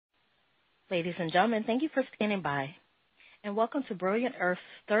Ladies and gentlemen, thank you for standing by, and welcome to Brilliant Earth's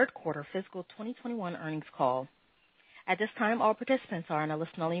third quarter fiscal 2021 earnings call. At this time, all participants are in a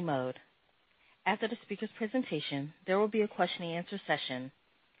listen-only mode. After the speaker's presentation, there will be a question-and-answer session.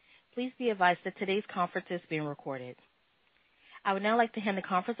 Please be advised that today's conference is being recorded. I would now like to hand the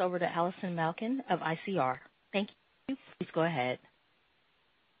conference over to Allison Malkin of ICR. Thank you. Please go ahead.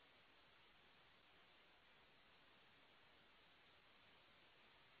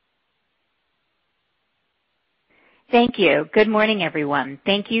 Thank you. Good morning, everyone.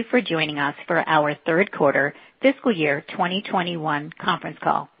 Thank you for joining us for our third quarter fiscal year 2021 conference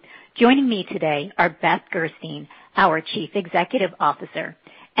call. Joining me today are Beth Gerstein, our Chief Executive Officer,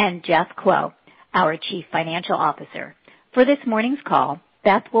 and Jeff Kuo, our Chief Financial Officer. For this morning's call,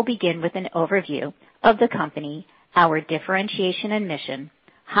 Beth will begin with an overview of the company, our differentiation and mission,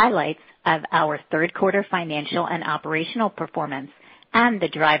 highlights of our third quarter financial and operational performance, and the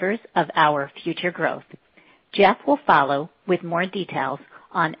drivers of our future growth. Jeff will follow with more details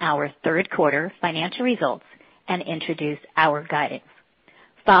on our third quarter financial results and introduce our guidance.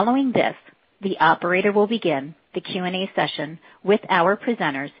 Following this, the operator will begin the Q&A session with our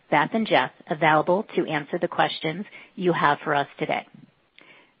presenters, Beth and Jeff, available to answer the questions you have for us today.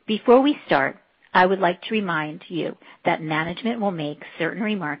 Before we start, I would like to remind you that management will make certain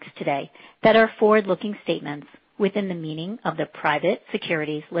remarks today that are forward-looking statements within the meaning of the Private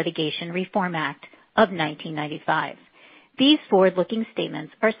Securities Litigation Reform Act of 1995. These forward-looking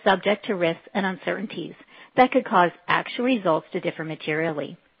statements are subject to risks and uncertainties that could cause actual results to differ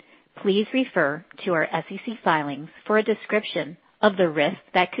materially. Please refer to our SEC filings for a description of the risks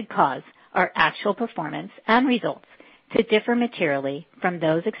that could cause our actual performance and results to differ materially from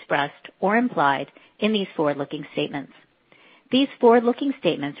those expressed or implied in these forward-looking statements. These forward-looking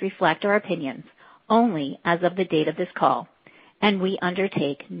statements reflect our opinions only as of the date of this call, and we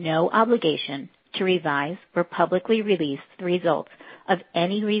undertake no obligation to revise or publicly release the results of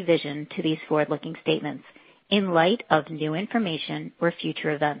any revision to these forward-looking statements in light of new information or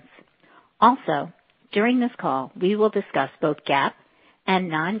future events. Also, during this call, we will discuss both GAAP and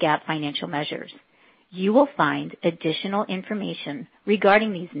non-GAAP financial measures. You will find additional information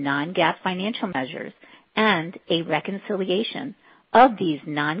regarding these non-GAAP financial measures and a reconciliation of these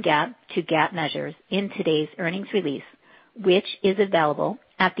non-GAAP to GAAP measures in today's earnings release, which is available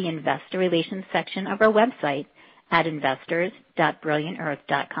at the Investor Relations section of our website at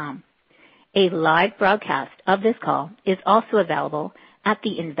investors.brilliantearth.com. A live broadcast of this call is also available at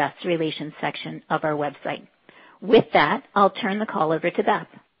the Investor Relations section of our website. With that, I'll turn the call over to Beth.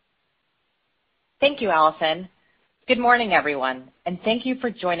 Thank you, Allison. Good morning, everyone, and thank you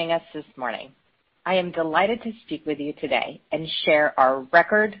for joining us this morning. I am delighted to speak with you today and share our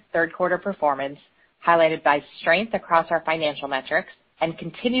record third quarter performance, highlighted by strength across our financial metrics and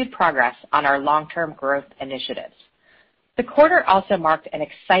continued progress on our long-term growth initiatives. The quarter also marked an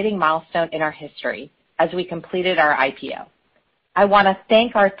exciting milestone in our history as we completed our IPO. I want to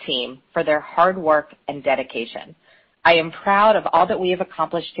thank our team for their hard work and dedication. I am proud of all that we have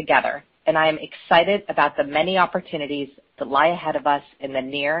accomplished together, and I am excited about the many opportunities that lie ahead of us in the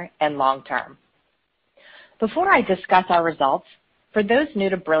near and long term. Before I discuss our results, for those new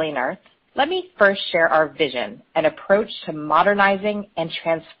to Brilliant Earth, let me first share our vision and approach to modernizing and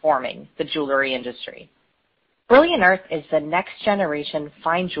transforming the jewelry industry. Brilliant Earth is the next generation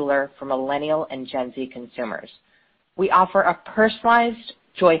fine jeweler for millennial and Gen Z consumers. We offer a personalized,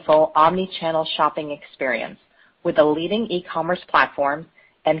 joyful, omni-channel shopping experience with a leading e-commerce platform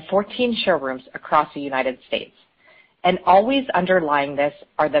and 14 showrooms across the United States. And always underlying this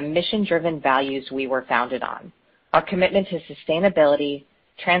are the mission-driven values we were founded on, our commitment to sustainability,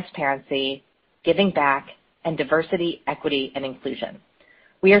 transparency, giving back, and diversity, equity, and inclusion.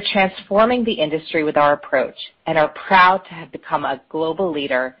 We are transforming the industry with our approach and are proud to have become a global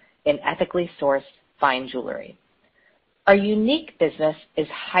leader in ethically sourced fine jewelry. Our unique business is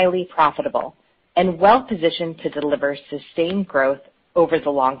highly profitable and well-positioned to deliver sustained growth over the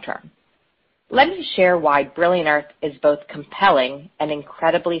long term. Let me share why Brilliant Earth is both compelling and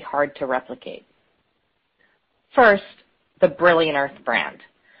incredibly hard to replicate. First, the Brilliant Earth brand.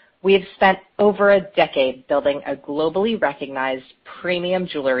 We have spent over a decade building a globally recognized premium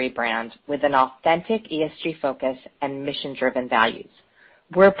jewelry brand with an authentic ESG focus and mission-driven values.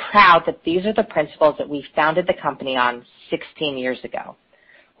 We're proud that these are the principles that we founded the company on 16 years ago.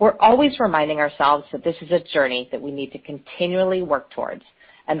 We're always reminding ourselves that this is a journey that we need to continually work towards,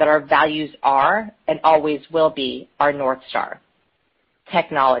 and that our values are and always will be our North Star.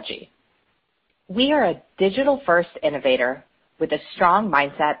 Technology. We are a digital-first innovator with a strong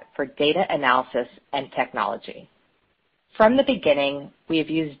mindset for data analysis and technology. From the beginning, we have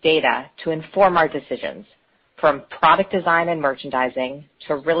used data to inform our decisions, from product design and merchandising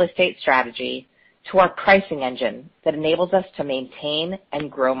to real estate strategy to our pricing engine that enables us to maintain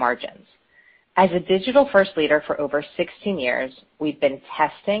and grow margins. As a digital-first leader for over 16 years, we've been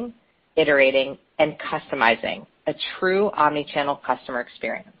testing, iterating, and customizing a true omnichannel customer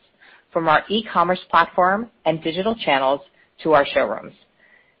experience, from our e-commerce platform and digital channels to our showrooms.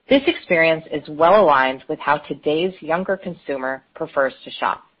 This experience is well aligned with how today's younger consumer prefers to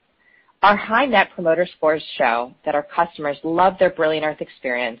shop. Our high Net Promoter Scores show that our customers love their Brilliant Earth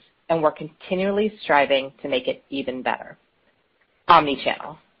experience, and we're continually striving to make it even better.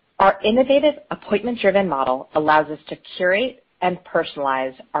 Omnichannel. Our innovative appointment-driven model allows us to curate and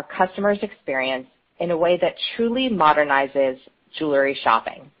personalize our customers' experience in a way that truly modernizes jewelry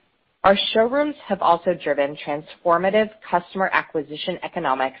shopping. Our showrooms have also driven transformative customer acquisition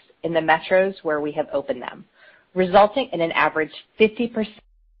economics in the metros where we have opened them, resulting in an average 50%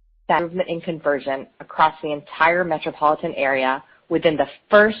 improvement in conversion across the entire metropolitan area within the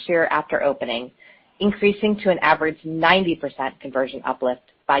first year after opening, increasing to an average 90% conversion uplift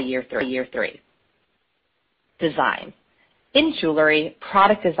by year three. Design. In jewelry,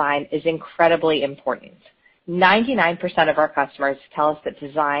 product design is incredibly important. 99% of our customers tell us that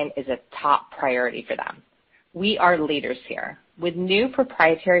design is a top priority for them. We are leaders here, with new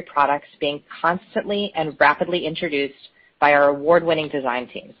proprietary products being constantly and rapidly introduced by our award-winning design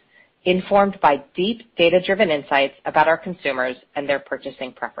teams, informed by deep data-driven insights about our consumers and their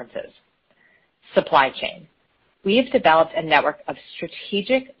purchasing preferences. Supply chain. We have developed a network of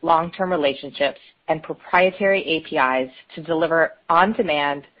strategic long-term relationships and proprietary APIs to deliver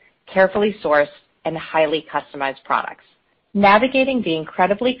on-demand, carefully sourced, and highly customized products. Navigating the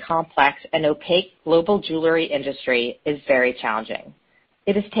incredibly complex and opaque global jewelry industry is very challenging.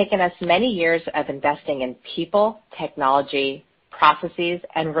 It has taken us many years of investing in people, technology, processes,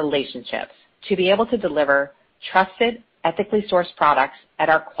 and relationships to be able to deliver trusted, ethically sourced products at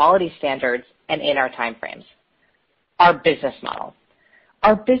our quality standards and in our timeframes. Our business model.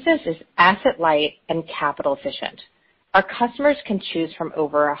 Our business is asset light and capital efficient. Our customers can choose from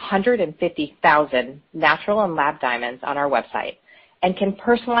over 150,000 natural and lab diamonds on our website and can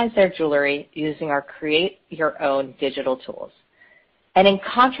personalize their jewelry using our Create Your Own digital tools. And in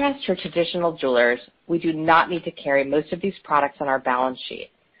contrast to traditional jewelers, we do not need to carry most of these products on our balance sheet,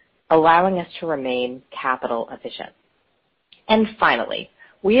 allowing us to remain capital efficient. And finally,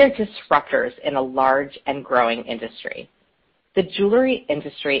 we are disruptors in a large and growing industry. The jewelry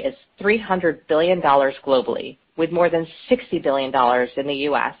industry is $300 billion globally, with more than $60 billion in the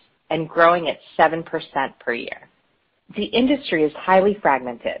U.S. and growing at 7% per year. The industry is highly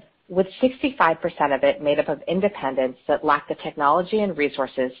fragmented, with 65% of it made up of independents that lack the technology and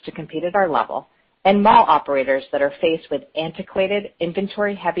resources to compete at our level, and mall operators that are faced with antiquated,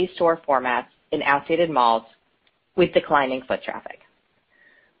 inventory-heavy store formats in outdated malls with declining foot traffic.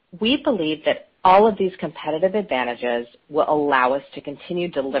 We believe that all of these competitive advantages will allow us to continue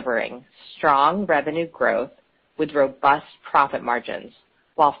delivering strong revenue growth with robust profit margins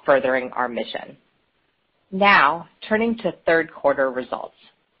while furthering our mission. Now, turning to third quarter results.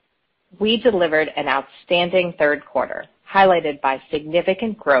 We delivered an outstanding third quarter, highlighted by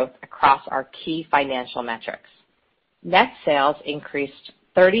significant growth across our key financial metrics. Net sales increased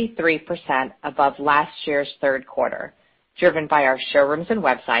 33% above last year's third quarter, driven by our showrooms and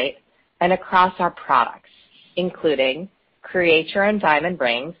website, and across our products, including Create Your Own diamond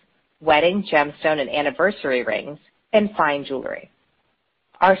rings, wedding, gemstone, and anniversary rings, and fine jewelry.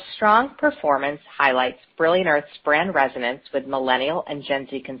 Our strong performance highlights Brilliant Earth's brand resonance with millennial and Gen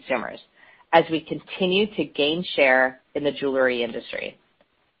Z consumers as we continue to gain share in the jewelry industry.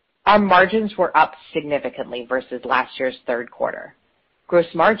 Our margins were up significantly versus last year's third quarter. Gross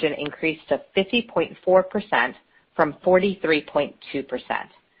margin increased to 50.4% from 43.2%,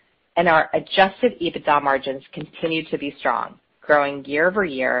 and our adjusted EBITDA margins continue to be strong, growing year over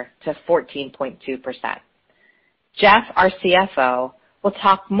year to 14.2%. Jeff, our CFO, will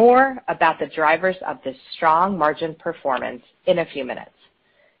talk more about the drivers of this strong margin performance in a few minutes.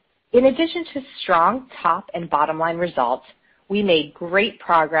 In addition to strong top and bottom line results, we made great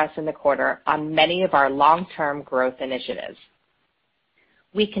progress in the quarter on many of our long-term growth initiatives.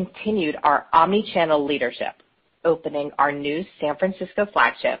 We continued our omni-channel leadership, opening our new San Francisco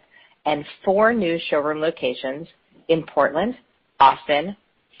flagship and 4 new showroom locations in Portland, Austin,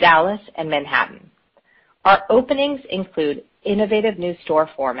 Dallas, and Manhattan. Our openings include innovative new store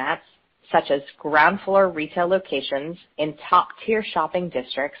formats, such as ground floor retail locations in top-tier shopping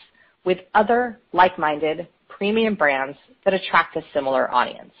districts with other like-minded premium brands that attract a similar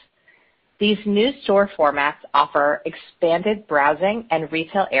audience. These new store formats offer expanded browsing and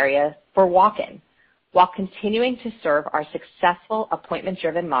retail areas for walk-in, while continuing to serve our successful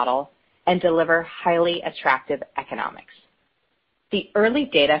appointment-driven model and deliver highly attractive economics. The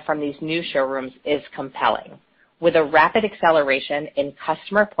early data from these new showrooms is compelling, with a rapid acceleration in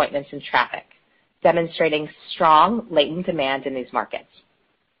customer appointments and traffic, demonstrating strong latent demand in these markets.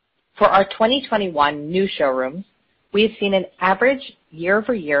 For our 2021 new showrooms, we have seen an average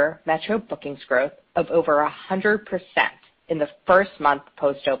year-over-year metro bookings growth of over 100% in the first month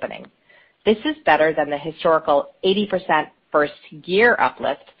post-opening. This is better than the historical 80% first-year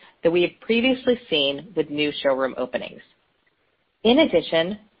uplift that we have previously seen with new showroom openings. In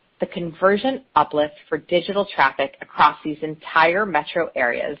addition, the conversion uplift for digital traffic across these entire metro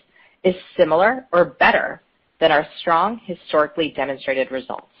areas is similar or better than our strong historically demonstrated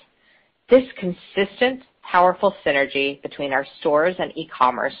results. This consistent, powerful synergy between our stores and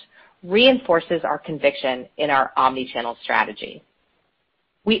e-commerce reinforces our conviction in our omni-channel strategy.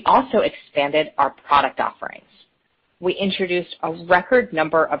 We also expanded our product offerings. We introduced a record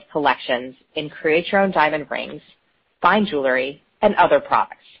number of collections in Create Your Own diamond rings, fine jewelry, and other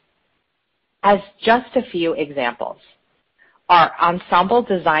products. As just a few examples, our Ensemble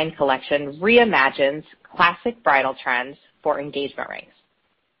Design collection reimagines classic bridal trends for engagement rings.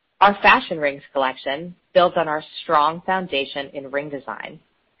 Our Fashion Rings collection builds on our strong foundation in ring design.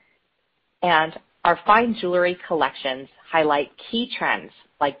 And our fine jewelry collections highlight key trends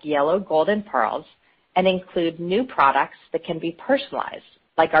like yellow, gold, and pearls, and include new products that can be personalized,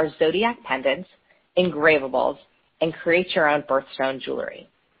 like our Zodiac pendants, engravables, and Create Your Own birthstone jewelry.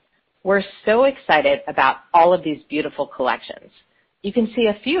 We're so excited about all of these beautiful collections. You can see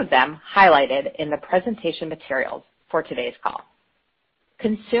a few of them highlighted in the presentation materials for today's call.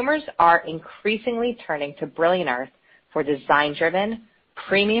 Consumers are increasingly turning to Brilliant Earth for design-driven,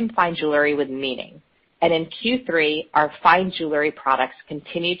 premium fine jewelry with meaning. And in Q3, our fine jewelry products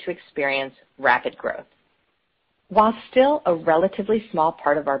continue to experience rapid growth. While still a relatively small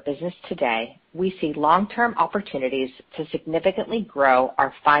part of our business today, we see long-term opportunities to significantly grow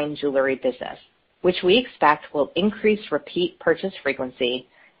our fine jewelry business, which we expect will increase repeat purchase frequency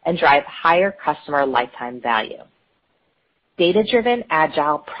and drive higher customer lifetime value. Data-driven,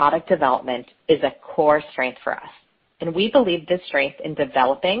 agile product development is a core strength for us, and we believe this strength in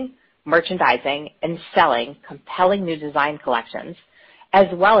developing, merchandising, and selling compelling new design collections, as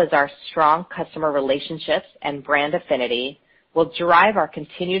well as our strong customer relationships and brand affinity, will drive our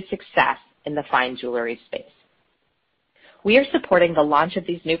continued success in the fine jewelry space. We are supporting the launch of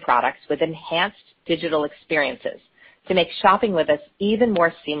these new products with enhanced digital experiences to make shopping with us even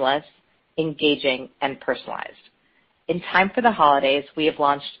more seamless, engaging, and personalized. In time for the holidays, we have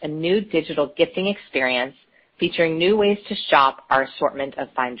launched a new digital gifting experience featuring new ways to shop our assortment of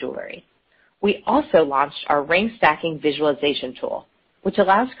fine jewelry. We also launched our ring stacking visualization tool, which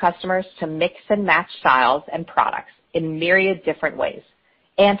allows customers to mix and match styles and products in myriad different ways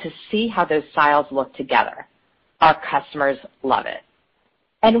and to see how those styles look together. Our customers love it.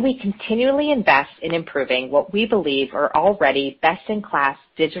 And we continually invest in improving what we believe are already best-in-class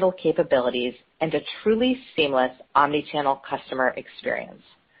digital capabilities and a truly seamless omni-channel customer experience.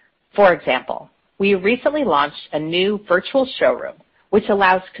 For example, we recently launched a new virtual showroom, which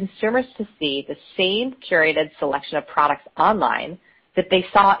allows consumers to see the same curated selection of products online that they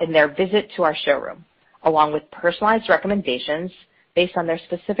saw in their visit to our showroom, along with personalized recommendations based on their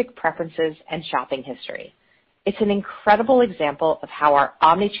specific preferences and shopping history. It's an incredible example of how our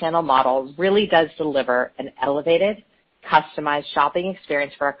omni-channel model really does deliver an elevated, customized shopping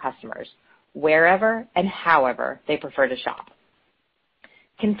experience for our customers, wherever and however they prefer to shop.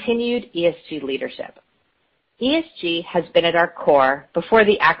 Continued ESG leadership. ESG has been at our core before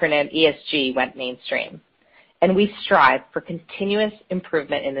the acronym ESG went mainstream, and we strive for continuous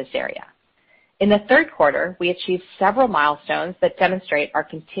improvement in this area. In the third quarter, we achieved several milestones that demonstrate our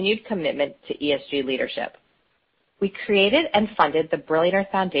continued commitment to ESG leadership. We created and funded the Brilliant Earth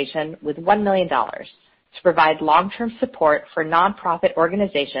Foundation with $1 million to provide long-term support for nonprofit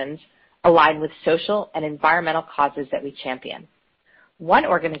organizations aligned with social and environmental causes that we champion. One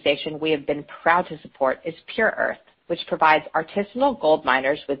organization we have been proud to support is Pure Earth, which provides artisanal gold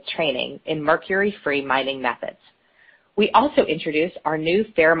miners with training in mercury-free mining methods. We also introduced our new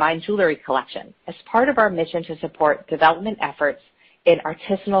Fairmine jewelry collection as part of our mission to support development efforts in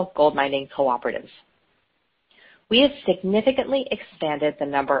artisanal gold mining cooperatives. We have significantly expanded the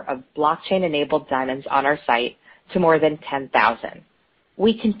number of blockchain-enabled diamonds on our site to more than 10,000.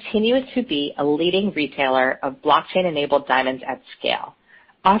 We continue to be a leading retailer of blockchain-enabled diamonds at scale,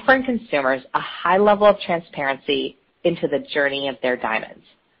 offering consumers a high level of transparency into the journey of their diamonds.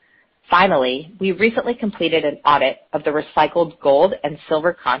 Finally, we recently completed an audit of the recycled gold and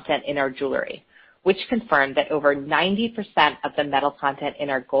silver content in our jewelry, which confirmed that over 90% of the metal content in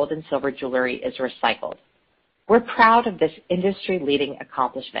our gold and silver jewelry is recycled. We're proud of this industry-leading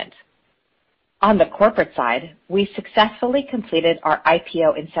accomplishment. On the corporate side, we successfully completed our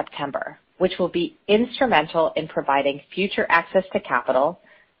IPO in September, which will be instrumental in providing future access to capital,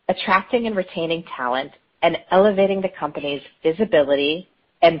 attracting and retaining talent, and elevating the company's visibility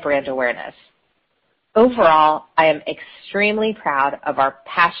and brand awareness. Overall, I am extremely proud of our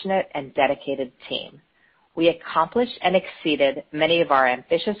passionate and dedicated team. We accomplished and exceeded many of our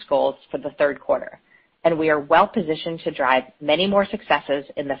ambitious goals for the third quarter, and we are well positioned to drive many more successes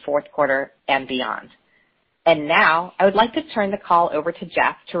in the fourth quarter and beyond. And now, I would like to turn the call over to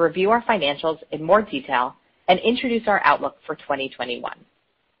Jeff to review our financials in more detail and introduce our outlook for 2021.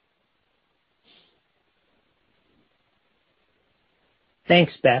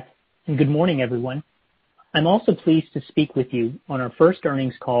 Thanks, Beth, and good morning, everyone. I'm also pleased to speak with you on our first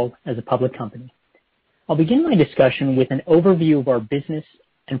earnings call as a public company. I'll begin my discussion with an overview of our business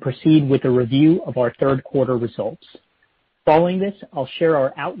and proceed with a review of our third quarter results. Following this, I'll share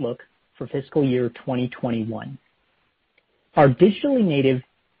our outlook for fiscal year 2021. Our digitally native,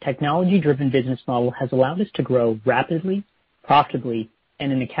 technology-driven business model has allowed us to grow rapidly, profitably,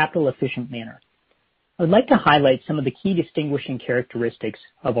 and in a capital-efficient manner. I would like to highlight some of the key distinguishing characteristics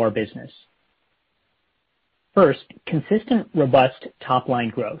of our business. First, consistent, robust top-line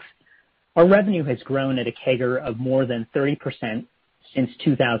growth. Our revenue has grown at a CAGR of more than 30% since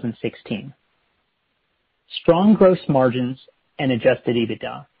 2016. Strong gross margins and adjusted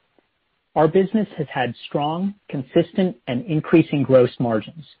EBITDA. Our business has had strong, consistent, and increasing gross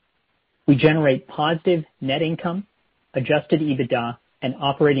margins. We generate positive net income, adjusted EBITDA, and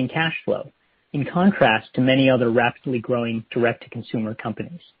operating cash flow, in contrast to many other rapidly growing direct-to-consumer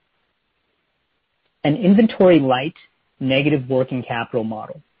companies. An inventory-light, negative working capital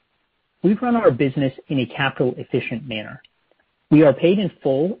model. We run our business in a capital-efficient manner. We are paid in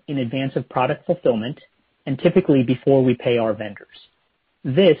full in advance of product fulfillment and typically before we pay our vendors.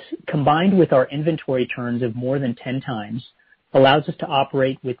 This, combined with our inventory turns of more than 10 times, allows us to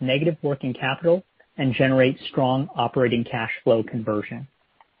operate with negative working capital and generate strong operating cash flow conversion.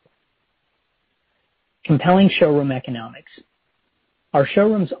 Compelling showroom economics. Our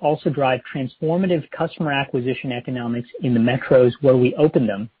showrooms also drive transformative customer acquisition economics in the metros where we open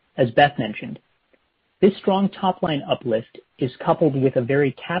them, as Beth mentioned. This strong top-line uplift is coupled with a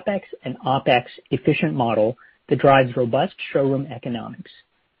very CapEx and OpEx efficient model that drives robust showroom economics.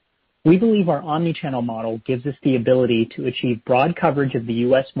 We believe our omnichannel model gives us the ability to achieve broad coverage of the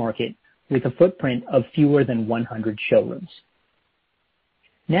U.S. market with a footprint of fewer than 100 showrooms.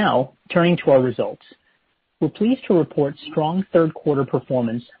 Now, turning to our results. We're pleased to report strong third quarter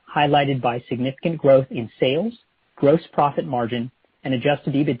performance highlighted by significant growth in sales, gross profit margin, and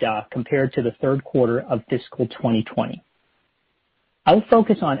adjusted EBITDA compared to the third quarter of fiscal 2020. I'll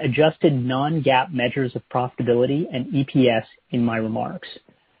focus on adjusted non-GAAP measures of profitability and EPS in my remarks.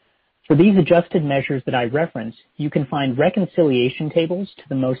 For these adjusted measures that I reference, you can find reconciliation tables to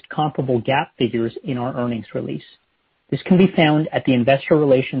the most comparable GAAP figures in our earnings release. This can be found at the investor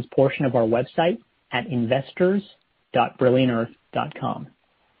relations portion of our website at investors.brilliantearth.com.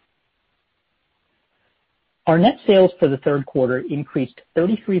 Our net sales for the third quarter increased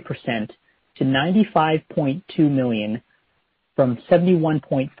 33% to $95.2 million from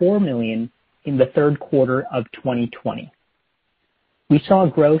 $71.4 million in the third quarter of 2020. We saw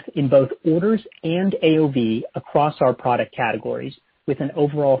growth in both orders and AOV across our product categories, with an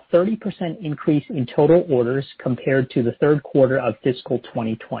overall 30% increase in total orders compared to the third quarter of fiscal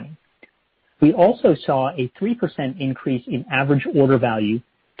 2020. We also saw a 3% increase in average order value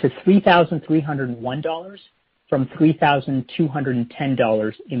to $3,301 from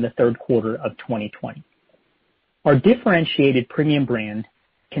 $3,210 in the third quarter of 2020. Our differentiated premium brand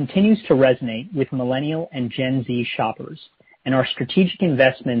continues to resonate with Millennial and Gen Z shoppers, and our strategic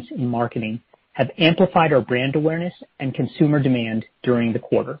investments in marketing have amplified our brand awareness and consumer demand during the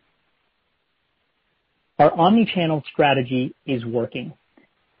quarter. Our omnichannel strategy is working.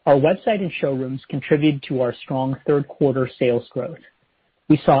 Our website and showrooms contributed to our strong third quarter sales growth.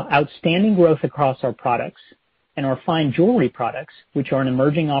 We saw outstanding growth across our products, and our fine jewelry products, which are an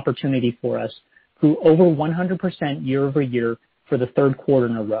emerging opportunity for us, grew over 100% year over year for the third quarter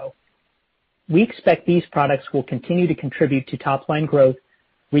in a row. We expect these products will continue to contribute to top-line growth,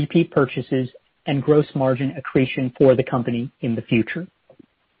 repeat purchases, and gross margin accretion for the company in the future.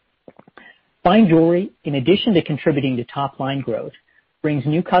 Fine jewelry, in addition to contributing to top-line growth, brings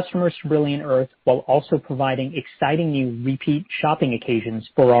new customers to Brilliant Earth while also providing exciting new repeat shopping occasions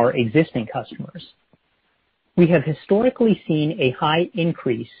for our existing customers. We have historically seen a high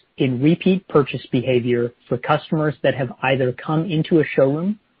increase in repeat purchase behavior for customers that have either come into a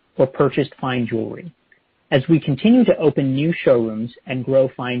showroom or purchased fine jewelry. As we continue to open new showrooms and grow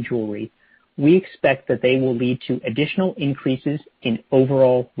fine jewelry, we expect that they will lead to additional increases in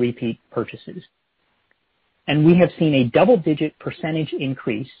overall repeat purchases. And we have seen a double-digit percentage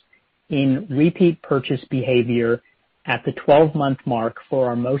increase in repeat purchase behavior at the 12-month mark for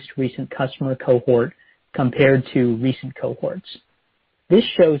our most recent customer cohort compared to recent cohorts. This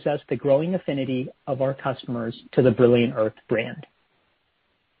shows us the growing affinity of our customers to the Brilliant Earth brand.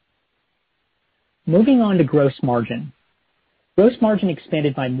 Moving on to gross margin. Gross margin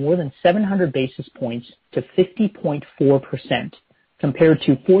expanded by more than 700 basis points to 50.4% compared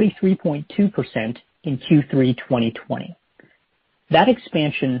to 43.2% in Q3 2020. That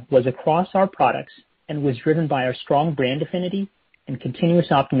expansion was across our products and was driven by our strong brand affinity and continuous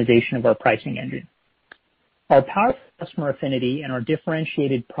optimization of our pricing engine. Our powerful customer affinity and our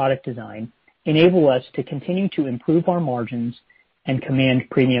differentiated product design enable us to continue to improve our margins and command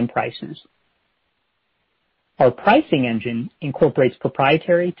premium prices. Our pricing engine incorporates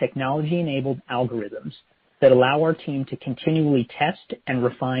proprietary technology-enabled algorithms that allow our team to continually test and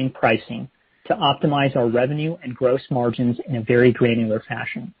refine pricing to optimize our revenue and gross margins in a very granular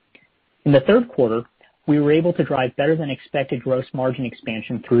fashion. In the third quarter, we were able to drive better than expected gross margin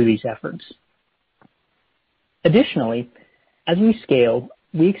expansion through these efforts. Additionally, as we scale,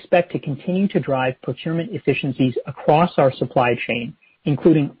 we expect to continue to drive procurement efficiencies across our supply chain,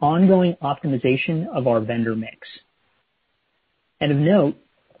 including ongoing optimization of our vendor mix. And of note,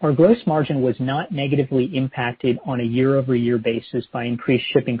 our gross margin was not negatively impacted on a year-over-year basis by increased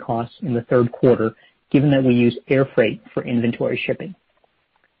shipping costs in the third quarter, given that we use air freight for inventory shipping.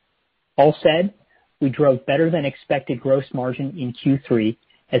 All said, we drove better than expected gross margin in Q3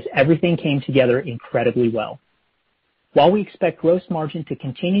 as everything came together incredibly well. While we expect gross margin to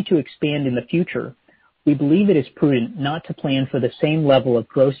continue to expand in the future, we believe it is prudent not to plan for the same level of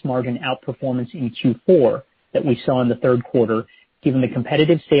gross margin outperformance in Q4 that we saw in the third quarter, given the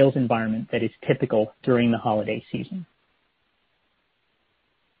competitive sales environment that is typical during the holiday season.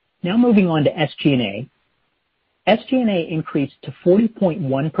 Now moving on to SG&A. SG&A increased to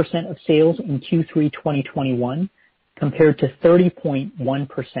 40.1% of sales in Q3 2021 compared to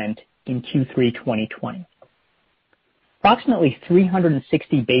 30.1% in Q3 2020. Approximately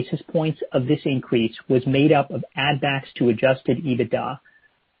 360 basis points of this increase was made up of add-backs to adjusted EBITDA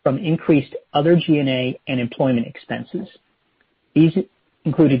from increased other G&A and employment expenses. These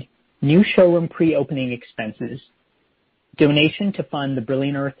included new showroom pre-opening expenses, donation to fund the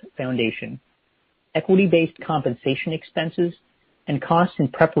Brilliant Earth Foundation, equity-based compensation expenses, and costs in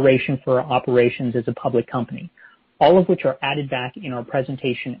preparation for our operations as a public company, all of which are added back in our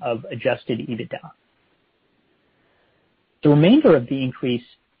presentation of adjusted EBITDA. The remainder of the increase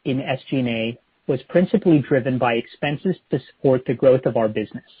in SG&A was principally driven by expenses to support the growth of our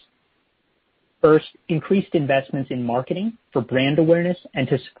business. First, increased investments in marketing for brand awareness and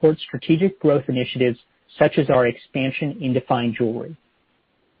to support strategic growth initiatives such as our expansion into fine jewelry.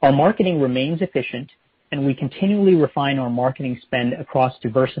 Our marketing remains efficient, and we continually refine our marketing spend across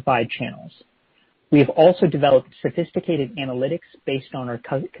diversified channels. We have also developed sophisticated analytics based on our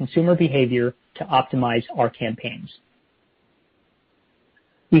consumer behavior to optimize our campaigns.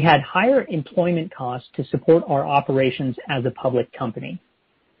 We had higher employment costs to support our operations as a public company.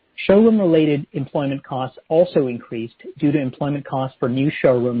 Showroom-related employment costs also increased due to employment costs for new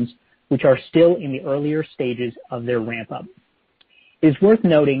showrooms, which are still in the earlier stages of their ramp-up. It is worth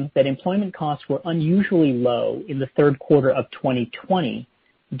noting that employment costs were unusually low in the third quarter of 2020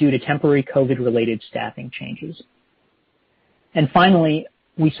 due to temporary COVID-related staffing changes. And finally,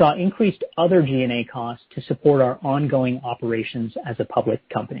 we saw increased other G&A costs to support our ongoing operations as a public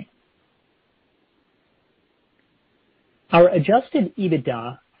company. Our adjusted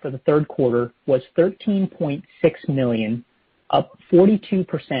EBITDA for the third quarter was $13.6 million, up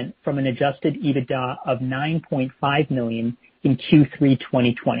 42% from an adjusted EBITDA of $9.5 million in Q3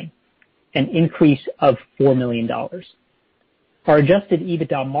 2020, an increase of $4 million. Our adjusted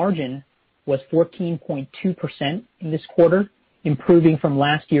EBITDA margin was 14.2% in this quarter, improving from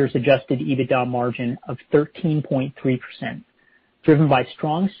last year's adjusted EBITDA margin of 13.3%, driven by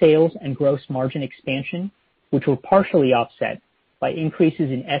strong sales and gross margin expansion, which were partially offset by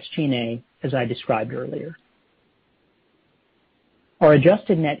increases in SG&A, as I described earlier. Our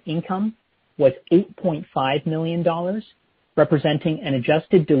adjusted net income was $8.5 million, representing an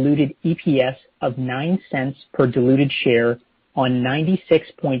adjusted diluted EPS of 9 cents per diluted share on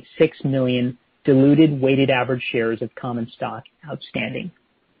 96.6 million diluted weighted average shares of common stock outstanding.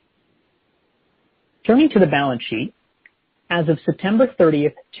 Turning to the balance sheet, as of September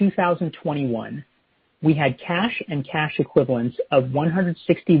 30th, 2021, we had cash and cash equivalents of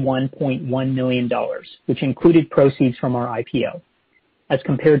 $161.1 million, which included proceeds from our IPO, as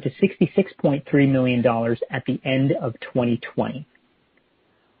compared to $66.3 million at the end of 2020.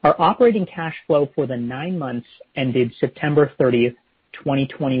 Our operating cash flow for the 9 months ended September 30th,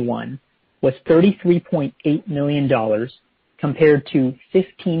 2021 was $33.8 million compared to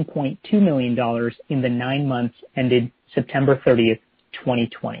 $15.2 million in the 9 months ended September 30th,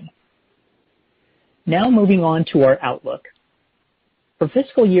 2020. Now moving on to our outlook. For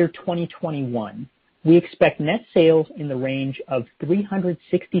fiscal year 2021, we expect net sales in the range of $366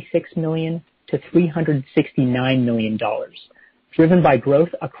 million to $369 million, driven by growth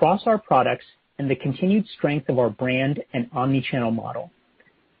across our products and the continued strength of our brand and omni-channel model.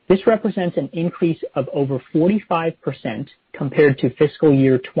 This represents an increase of over 45% compared to fiscal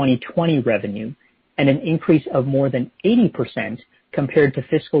year 2020 revenue and an increase of more than 80% compared to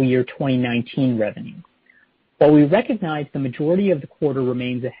fiscal year 2019 revenue. While we recognize the majority of the quarter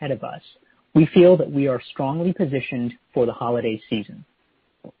remains ahead of us, we feel that we are strongly positioned for the holiday season.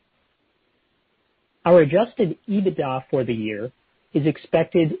 Our adjusted EBITDA for the year is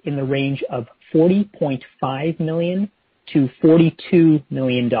expected in the range of $40.5 million to $42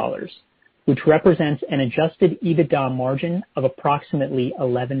 million, which represents an adjusted EBITDA margin of approximately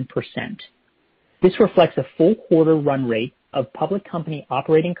 11%. This reflects a full quarter run rate of public company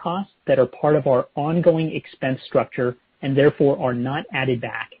operating costs that are part of our ongoing expense structure and therefore are not added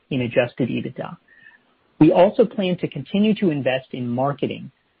back in adjusted EBITDA. We also plan to continue to invest in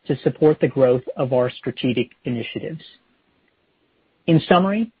marketing to support the growth of our strategic initiatives. In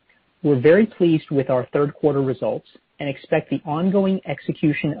summary, we're very pleased with our third quarter results and expect the ongoing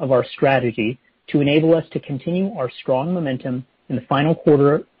execution of our strategy to enable us to continue our strong momentum in the final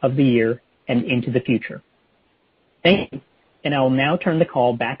quarter of the year and into the future. Thank you. And I will now turn the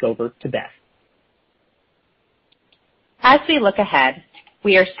call back over to Beth. As we look ahead,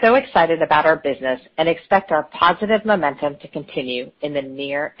 we are so excited about our business and expect our positive momentum to continue in the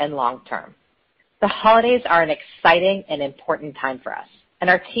near and long term. The holidays are an exciting and important time for us, and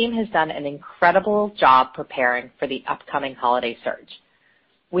our team has done an incredible job preparing for the upcoming holiday surge.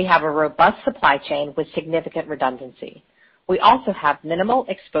 We have a robust supply chain with significant redundancy. We also have minimal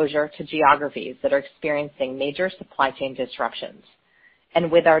exposure to geographies that are experiencing major supply chain disruptions.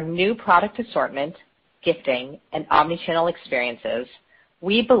 And with our new product assortment, gifting, and omni-channel experiences,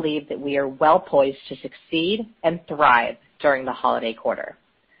 we believe that we are well poised to succeed and thrive during the holiday quarter.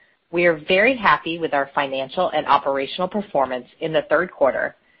 We are very happy with our financial and operational performance in the third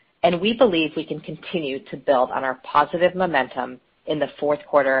quarter, and we believe we can continue to build on our positive momentum in the fourth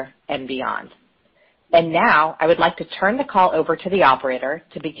quarter and beyond. And now I would like to turn the call over to the operator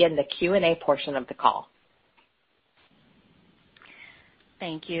to begin the Q&A portion of the call.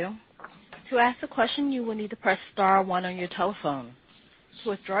 Thank you. To ask a question, you will need to press star one on your telephone.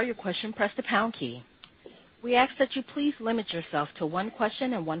 To withdraw your question, press the pound key. We ask that you please limit yourself to one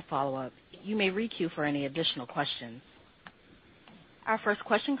question and one follow-up. You may re-queue for any additional questions. Our first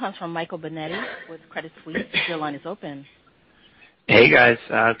question comes from Michael Binetti with Credit Suisse. Your line is open. Hey guys,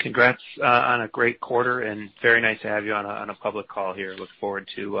 congrats on a great quarter, and very nice to have you on a public call here. Look forward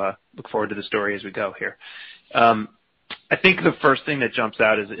to the story as we go here. I think the first thing that jumps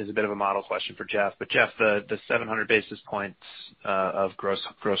out is a bit of a model question for Jeff. But Jeff, the 700 basis points of gross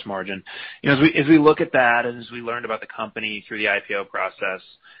margin, as we look at that, and as we learned about the company through the IPO process,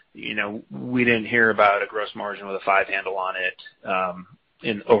 we didn't hear about a gross margin with a 5 handle on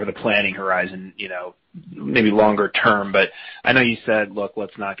it over the planning horizon, maybe longer term. But I know you said, look,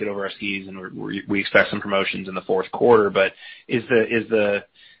 let's not get over our skis, and we expect some promotions in the fourth quarter. But is the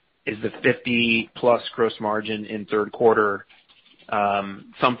 50+ gross margin in third quarter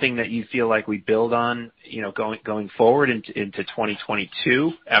something that you feel like we build on, going forward into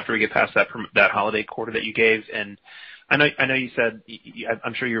 2022 after we get past that holiday quarter that you gave? And I know you said,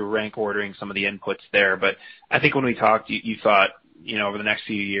 I'm sure you were rank ordering some of the inputs there, but I think when we talked, you thought, over the next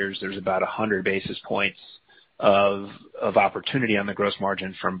few years, there's about 100 basis points of opportunity on the gross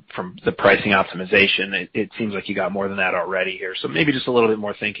margin from the pricing optimization. It seems like you got more than that already here. So maybe just a little bit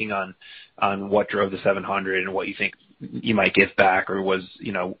more thinking on what drove the 700 and what you think you might give back, or was,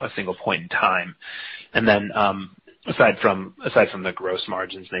 a single point in time. And then, aside from the gross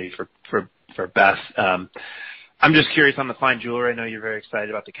margins, maybe for Beth, I'm just curious on the fine jewelry. I know you're very excited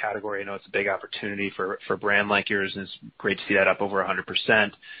about the category. I know it's a big opportunity for a brand like yours, and it's great to see that up over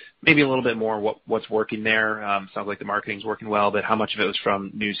 100%. Maybe a little bit more what's working there. Sounds like the marketing's working well, but how much of it was from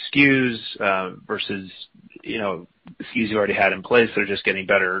new SKUs versus SKUs you already had in place that are just getting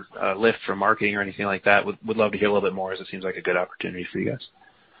better lift from marketing or anything like that? Would love to hear a little bit more, as it seems like a good opportunity for you guys.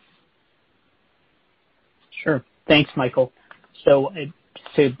 Sure. Thanks, Michael. So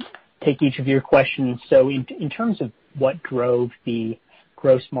to take each of your questions, so in terms of what drove the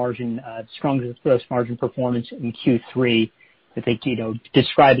gross margin, strong gross margin performance in Q3, I think,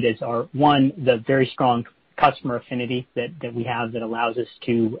 describe it as the very strong customer affinity that we have that allows us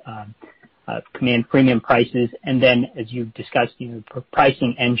to command premium prices. And then, as you discussed, the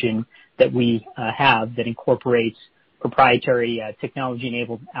pricing engine that we have that incorporates proprietary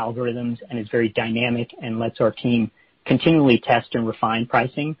technology-enabled algorithms and is very dynamic and lets our team continually test and refine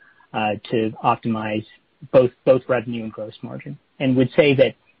pricing to optimize both revenue and gross margin. And would say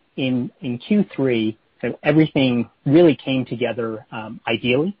that in Q3, so everything really came together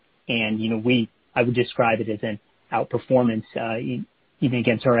ideally, and I would describe it as an outperformance even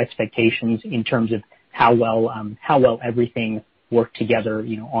against our expectations in terms of how well everything worked together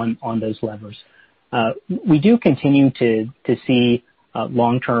on those levers. We do continue to see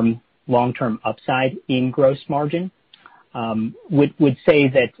long-term upside in gross margin. Would say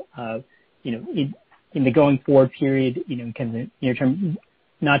that in the going forward period, kind of near term,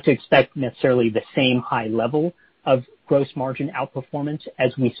 not to expect necessarily the same high level of gross margin outperformance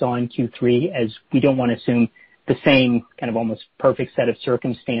as we saw in Q3, as we don't want to assume the same kind of almost perfect set of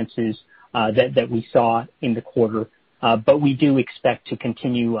circumstances that we saw in the quarter. But we do expect to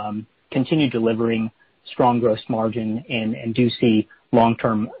continue delivering strong gross margin and do see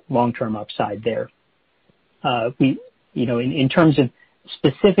long-term upside there. In terms of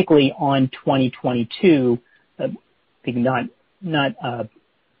specifically on 2022, I think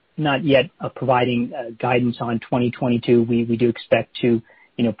not yet providing guidance on 2022. We do expect to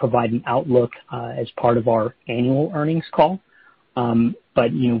provide an outlook as part of our annual earnings call.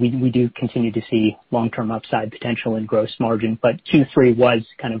 But we do continue to see long-term upside potential in gross margin. But Q3 was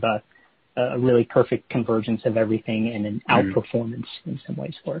kind of a really perfect convergence of everything and an outperformance in some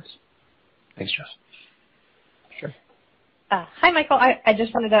ways for us. Thanks, Jeff. Sure. Hi, Michael. I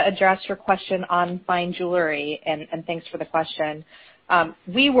just wanted to address your question on fine jewelry, and thanks for the question.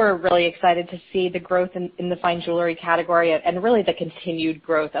 We were really excited to see the growth in the fine jewelry category and really the continued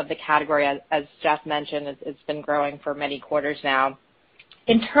growth of the category. As Jeff mentioned, it's been growing for many quarters now.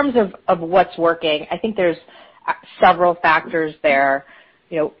 In terms of what's working, I think there's several factors there.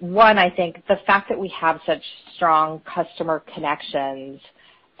 One, I think the fact that we have such strong customer connections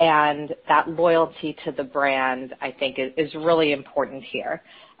and that loyalty to the brand, I think, is really important here.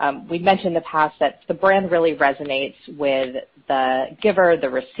 We mentioned in the past that the brand really resonates with the giver, the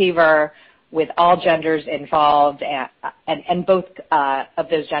receiver, with all genders involved, and both of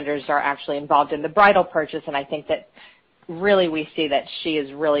those genders are actually involved in the bridal purchase. And I think that really we see that she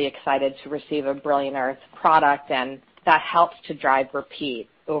is really excited to receive a Brilliant Earth product, and that helps to drive repeat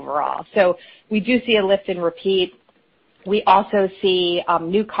overall. So we do see a lift in repeat. We also see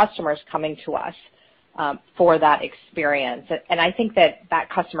new customers coming to us for that experience. And I think that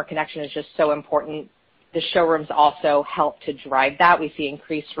customer connection is just so important. The showrooms also help to drive that. We see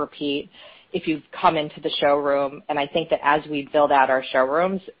increased repeat if you come into the showroom. And I think that as we build out our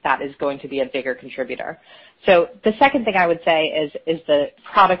showrooms, that is going to be a bigger contributor. So the second thing I would say is the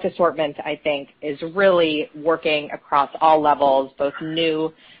product assortment, I think, is really working across all levels, both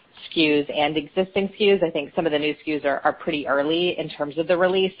new SKUs and existing SKUs. I think some of the new SKUs are pretty early in terms of the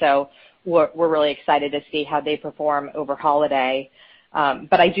release, so we're really excited to see how they perform over holiday.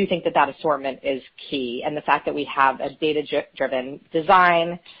 But I do think that assortment is key, and the fact that we have a data-driven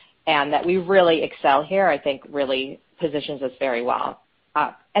design and that we really excel here, I think really positions us very well.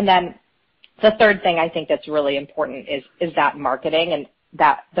 And then the third thing I think that's really important is that marketing, and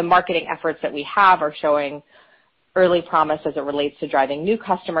that the marketing efforts that we have are showing early promise as it relates to driving new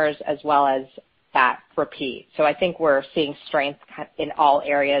customers as well as that repeat. So I think we're seeing strength in all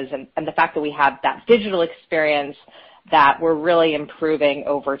areas, and the fact that we have that digital experience that we're really improving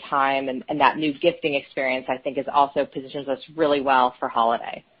over time, and that new gifting experience, I think, is also positions us really well for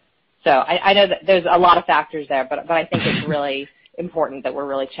holiday. So I know that there's a lot of factors there, but I think it's really important that we're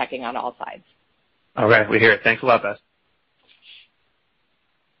really checking on all sides. Okay, we hear it. Thanks a lot, Beth.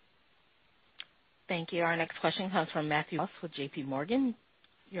 Thank you. Our next question comes from Matthew Boss with J.P. Morgan.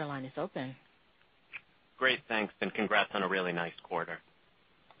 Your line is open. Great, thanks, and congrats on a really nice quarter.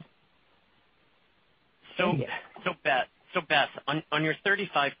 So Beth, Beth, on your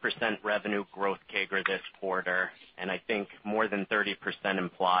 35% revenue growth CAGR this quarter, and I think more than 30%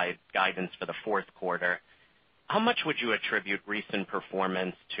 implied guidance for the fourth quarter, how much would you attribute recent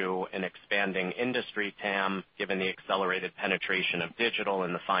performance to an expanding industry TAM, given the accelerated penetration of digital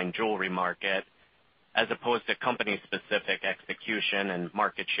in the fine jewelry market, as opposed to company-specific execution and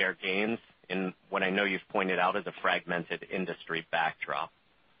market share gains in what I know you've pointed out as a fragmented industry backdrop?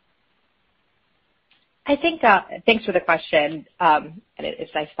 I think, thanks for the question, and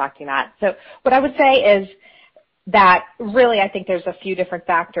it's nice talking to Matt. So what I would say is that really I think there's a few different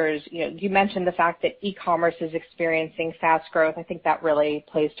factors. You mentioned the fact that e-commerce is experiencing fast growth. I think that really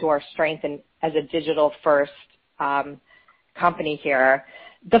plays to our strength as a digital-first company here.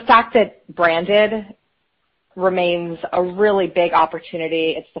 The fact that branded remains a really big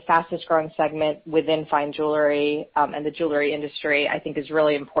opportunity. It's the fastest growing segment within fine jewelry and the jewelry industry, I think is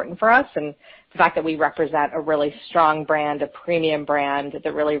really important for us. And the fact that we represent a really strong brand, a premium brand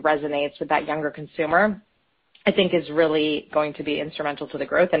that really resonates with that younger consumer, I think is really going to be instrumental to the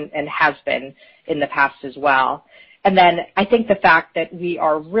growth and has been in the past as well. And then I think the fact that we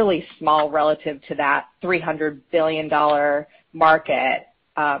are really small relative to that $300 billion market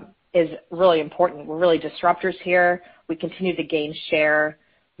is really important. We're really disruptors here. We continue to gain share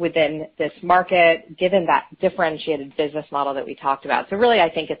within this market, given that differentiated business model that we talked about. So really, I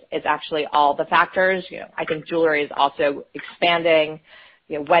think it's actually all the factors. I think jewelry is also expanding.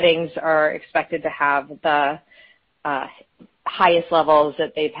 Weddings are expected to have the highest levels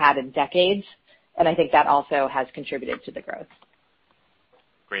that they've had in decades, and I think that also has contributed to the growth.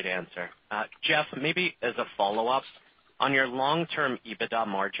 Great answer. Jeff, maybe as a follow-up, on your long-term EBITDA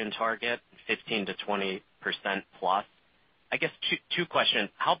margin target, 15 to 20% plus, I guess two questions.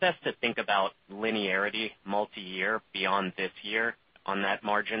 How best to think about linearity multi-year beyond this year on that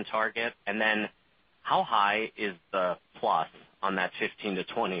margin target? And then how high is the plus on that 15 to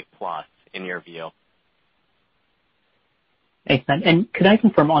 20 plus in your view? Thanks, Matt. And could I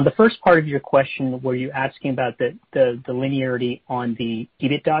confirm, on the first part of your question, were you asking about the linearity on the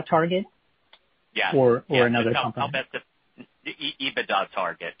EBITDA target? Yeah. Or another component? How best to EBITDA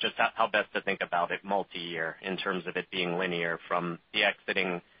target, just how best to think about it multi-year in terms of it being linear from the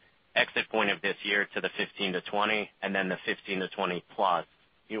exit point of this year to the 15 to 20 and then the 15 to 20 plus.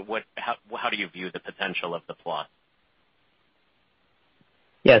 How do you view the potential of the plus?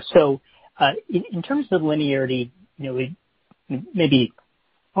 Yeah, so in terms of linearity, it may be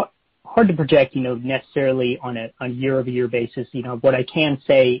hard to project, necessarily on a year-over-year basis. What I can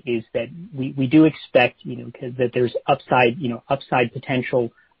say is that we do expect, that there's upside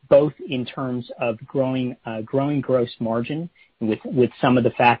potential both in terms of growing gross margin with some of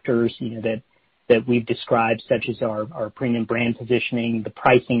the factors, that we've described, such as our premium brand positioning, the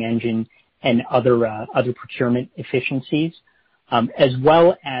pricing engine, and other procurement efficiencies, as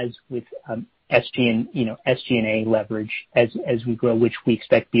well as with SG&A leverage as we grow, which we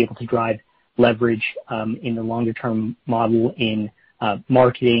expect to be able to drive leverage in the longer term model in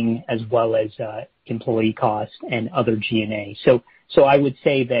marketing as well as employee costs and other G&A. So I would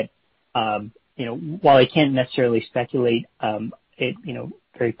say that while I can't necessarily speculate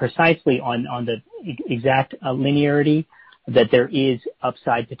very precisely on the exact linearity, that there is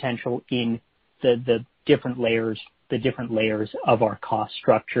upside potential in the different layers of our cost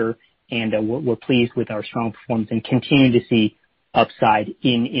structure. And we're pleased with our strong performance and continue to see upside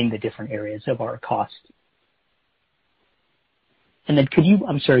in the different areas of our costs. And then could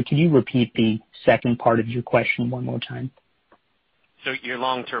you repeat the second part of your question one more time? So your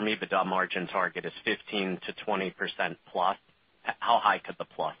long-term EBITDA margin target is 15 to 20% plus. How high could the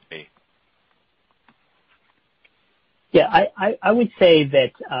plus be? Yeah, I would say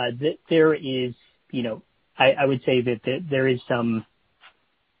that there is, I would say that there is some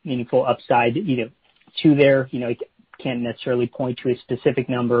meaningful upside, to there. I can't necessarily point to a specific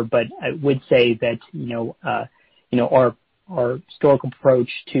number, but I would say that, our historical approach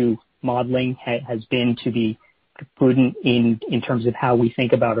to modeling has been to be prudent in terms of how we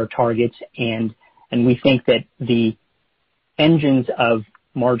think about our targets. And we think that the engines of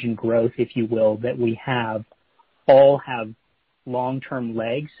margin growth, if you will, that we have all have long-term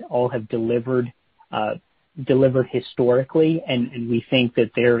legs, all have delivered historically, and we think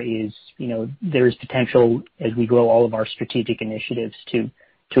that there is potential as we grow all of our strategic initiatives to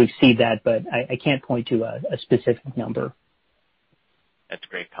exceed that, but I can't point to a specific number. That's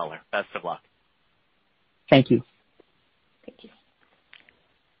great color. Best of luck. Thank you. Thank you.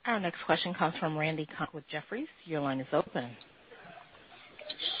 Our next question comes from Randy Konik with Jefferies. Your line is open.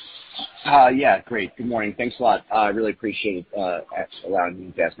 Yeah, great. Good morning. Thanks a lot. I really appreciate allowing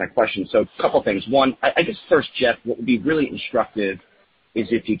me to ask my question. So a couple things. One, I guess first, Jeff, what would be really instructive is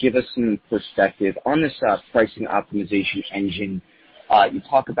if you give us some perspective on this pricing optimization engine. You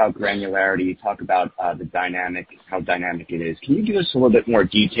talk about granularity. You talk about how dynamic it is. Can you give us a little bit more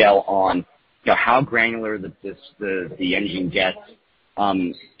detail on how granular the engine gets?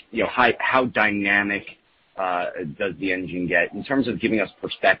 How dynamic does the engine get in terms of giving us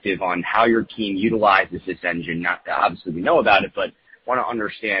perspective on how your team utilizes this engine? Not obviously we know about it, but want to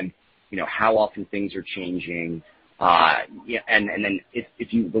understand how often things are changing. And then if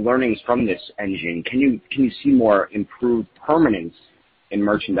the learnings from this engine, can you see more improved permanence in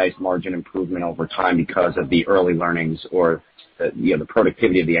merchandise margin improvement over time because of the early learnings or the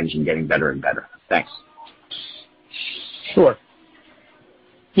productivity of the engine getting better and better? Thanks. Sure.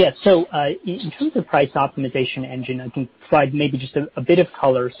 Yeah. So in terms of price optimization engine, I can provide maybe just a bit of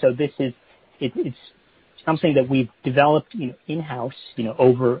color. So it's something that we've developed in-house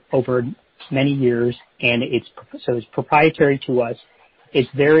over many years, and it's proprietary to us. It's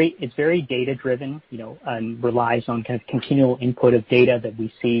very data driven, and relies on kind of continual input of data that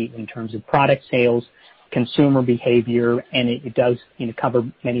we see in terms of product sales, consumer behavior, and it does cover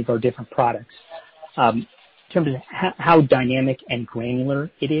many of our different products. In terms of how dynamic and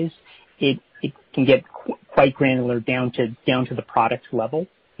granular it is, it can get quite granular down to the product level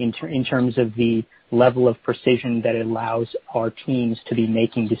in terms of the level of precision that it allows our teams to be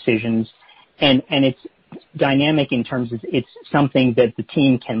making decisions, and it's dynamic in terms of it's something that the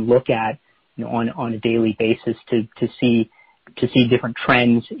team can look at on a daily basis to see different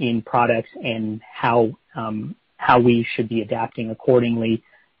trends in products and how we should be adapting accordingly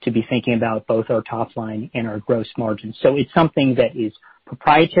to be thinking about both our top line and our gross margin. So it's something that is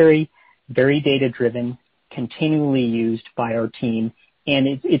proprietary, very data driven, continually used by our team,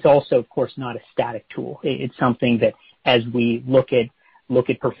 and it's also, of course, not a static tool. It's something that as we look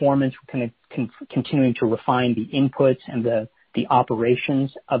at performance, we're kind of continuing to refine the inputs and the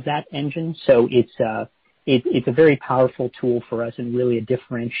operations of that engine. So it's a very powerful tool for us and really a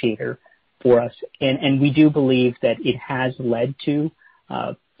differentiator for us. And we do believe that it has led to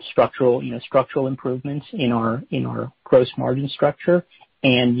structural improvements in our gross margin structure,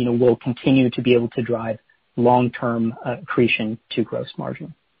 and we'll continue to be able to drive long-term accretion to gross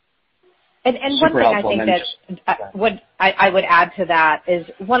margin. And one thing I think that I would add to that is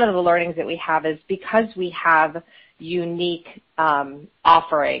one of the learnings that we have is because we have unique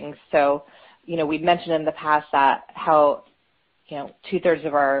offerings. So, we've mentioned in the past that how 2/3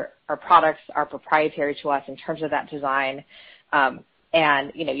 of our products are proprietary to us in terms of that design.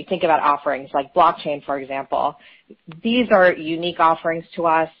 And you think about offerings like blockchain, for example. These are unique offerings to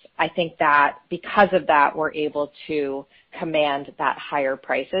us. I think that because of that, we're able to command that higher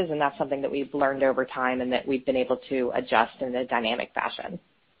prices, and that's something that we've learned over time and that we've been able to adjust in a dynamic fashion.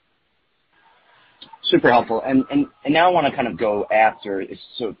 Super helpful. And now I want to kind of go after,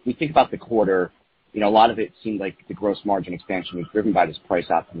 so if we think about the quarter, a lot of it seemed like the gross margin expansion was driven by this price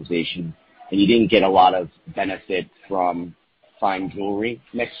optimization, and you didn't get a lot of benefit from fine jewelry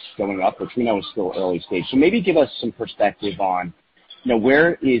mix going up, which we know is still early stage. So maybe give us some perspective on,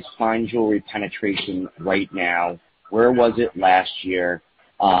 where is fine jewelry penetration right now? Where was it last year?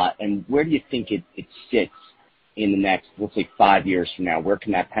 And where do you think it sits in the next, let's say, 5 years from now? Where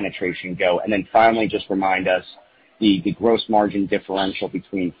can that penetration go? And then finally, just remind us the gross margin differential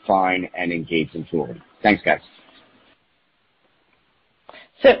between fine and engagement jewelry. Thanks, guys.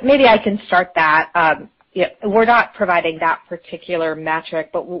 So maybe I can start that. We're not providing that particular metric,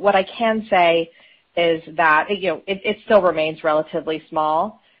 but what I can say is that it still remains relatively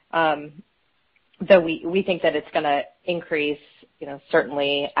small, though we think that it's going to increase,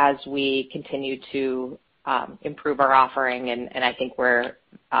 certainly as we continue to improve our offering, and I think we're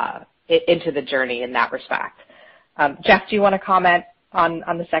into the journey in that respect. Jeff, do you want to comment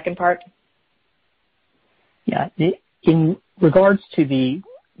on the second part? Yeah. In regards to the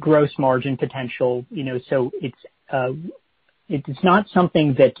gross margin potential, so it's not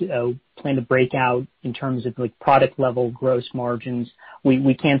something that plan to break out in terms of like product level gross margins.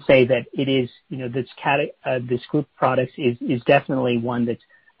 We can say that it is, this group of products is definitely one that's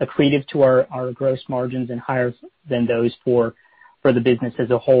accretive to our gross margins and higher than those for the business as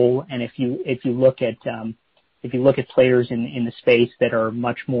a whole. And if you look at players in the space that are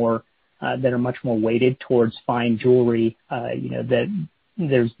much more weighted towards fine jewelry, that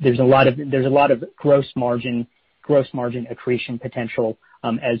there's a lot of gross margin accretion potential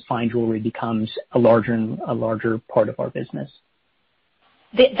as fine jewelry becomes a larger part of our business.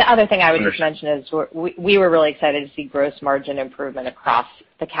 The other thing I would just mention is we were really excited to see gross margin improvement across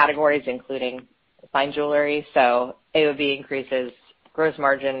the categories, including fine jewelry. So AOV increases, gross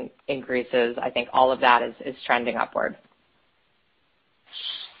margin increases. I think all of that is trending upward.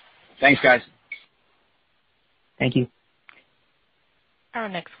 Thanks, guys. Thank you. Our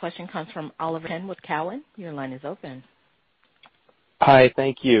next question comes from Oliver Chen with Cowen. Your line is open. Hi,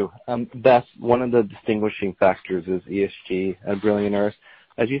 thank you. Beth, one of the distinguishing factors is ESG at Brilliant Earth.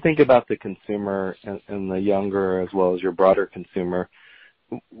 As you think about the consumer and the younger as well as your broader consumer,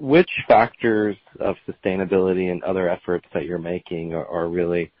 which factors of sustainability and other efforts that you're making are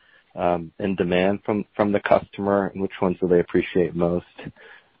really in demand from the customer, and which ones do they appreciate most?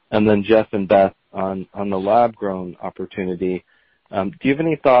 And then Jeff and Beth, on the lab-grown opportunity, do you have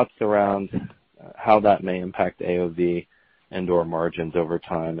any thoughts around how that may impact AOV and/or margins over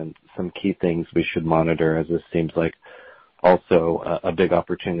time, and some key things we should monitor, as this seems like also a big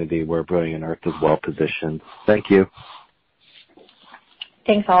opportunity where Brilliant Earth is well positioned? Thank you.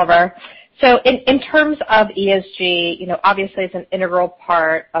 Thanks, Oliver. So in terms of ESG, obviously it's an integral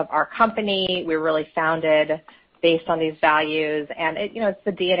part of our company. We're really founded based on these values, and it's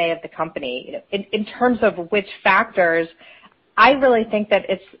the DNA of the company. In terms of which factors, I really think that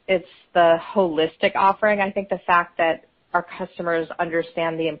it's the holistic offering. I think the fact that our customers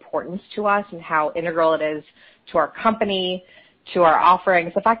understand the importance to us and how integral it is to our company, to our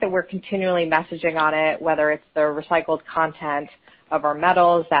offerings, the fact that we're continually messaging on it, whether it's the recycled content of our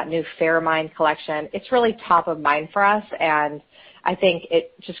metals, that new Fairmined collection, it's really top of mind for us, and I think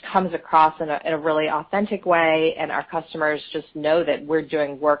it just comes across in a really authentic way, and our customers just know that we're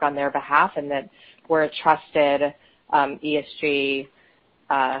doing work on their behalf and that we're a trusted ESG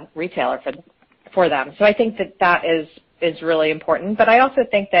retailer for them. So I think that is really important. But I also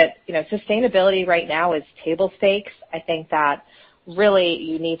think that sustainability right now is table stakes. I think that really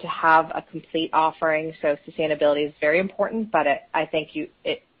you need to have a complete offering. So sustainability is very important, but I think you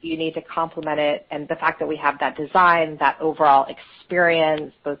need to complement it, and the fact that we have that design, that overall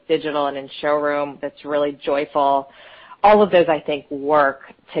experience, both digital and in showroom, that's really joyful. All of those, I think, work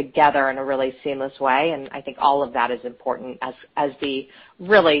together in a really seamless way, and I think all of that is important as the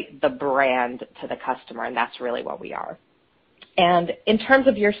brand to the customer, and that's really what we are. And in terms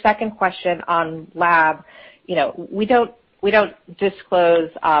of your second question on lab, we don't disclose,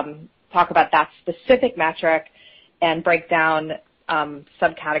 talk about that specific metric and break down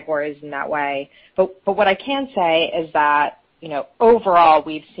subcategories in that way. But what I can say is that overall,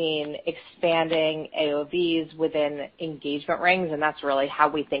 we've seen expanding AOVs within engagement rings, and that's really how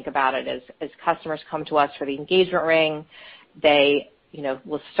we think about it. As customers come to us for the engagement ring, they,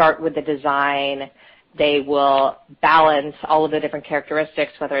 will start with the design. They will balance all of the different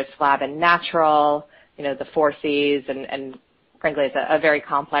characteristics, whether it's lab and natural, the 4 Cs, and frankly, it's a very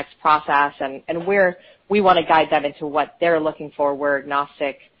complex process, and we want to guide them into what they're looking for. We're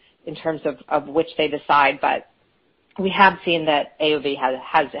agnostic in terms of which they decide, but we have seen that AOV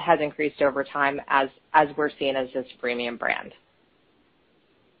has increased over time as we're seen as this premium brand.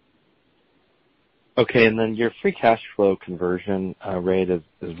 Okay, and then your free cash flow conversion rate is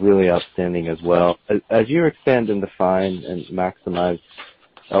really outstanding as well. As you expand and define and maximize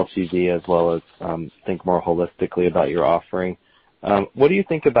LTV as well as think more holistically about your offering, what do you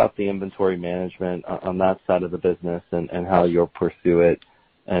think about the inventory management on that side of the business and how you'll pursue it,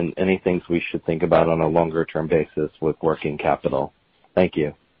 and any things we should think about on a longer term basis with working capital? Thank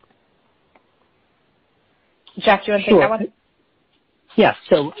you. Jeff, do you want to take that one? Yeah,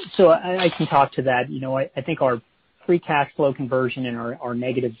 so I can talk to that. I think our free cash flow conversion and our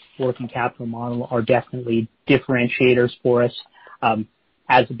negative working capital model are definitely differentiators for us.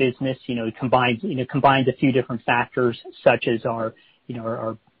 As a business, it combines a few different factors, such as our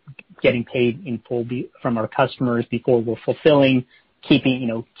getting paid in full from our customers before we're fulfilling, keeping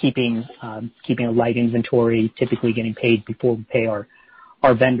a light inventory, typically getting paid before we pay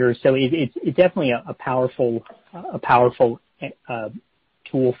our vendors. So it's definitely a powerful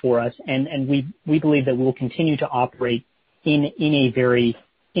tool for us, and we believe that we'll continue to operate in a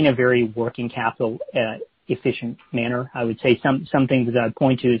very working capital efficient manner. I would say some things that I'd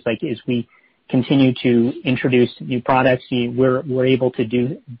point to is as we continue to introduce new products, we're able to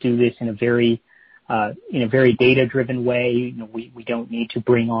do this in a very data driven way. We don't need to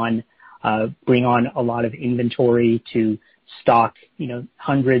bring on a lot of inventory to stock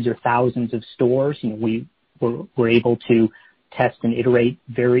hundreds or thousands of stores. We're able to test and iterate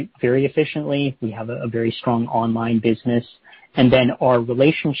very, very efficiently. We have a very strong online business, and then our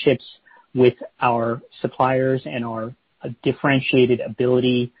relationships with our suppliers and our differentiated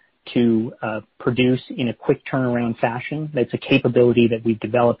ability to produce in a quick turnaround fashion. That's a capability that we've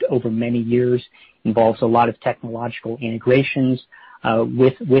developed over many years, involves a lot of technological integrations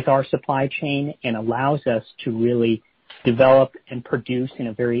with our supply chain, and allows us to really develop and produce in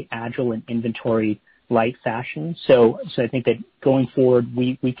a very agile and inventory light fashion. So I think that going forward,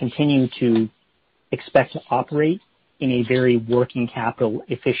 we continue to expect to operate in a very working capital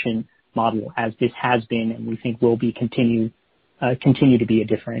efficient model, as this has been, and we think will be continue to be a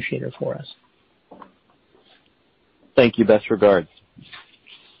differentiator for us. Thank you. Best regards.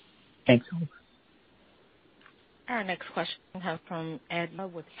 Thanks. Our next question comes from Ed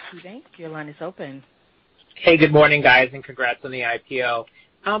with KeyBanc. Your line is open. Hey, good morning, guys, and congrats on the IPO.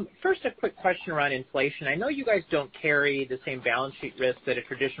 First, a quick question around inflation. I know you guys don't carry the same balance sheet risk that a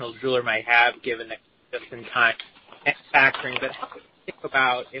traditional jeweler might have, given the just-in-time manufacturing, but how do you think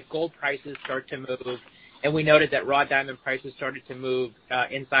about if gold prices start to move, and we noted that raw diamond prices started to move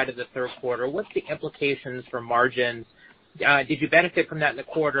inside of the third quarter, what's the implications for margins? Did you benefit from that in the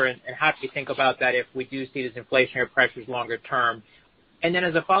quarter, and how do you think about that if we do see these inflationary pressures longer term? And then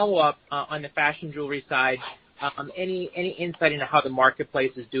as a follow-up, on the fashion jewelry side, any insight into how the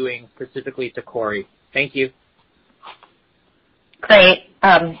marketplace is doing specifically to Corey? Thank you. Great.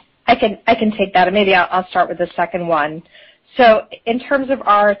 I can take that, and maybe I'll start with the second one. So in terms of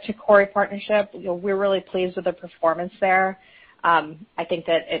our Tacori partnership, we're really pleased with the performance there. I think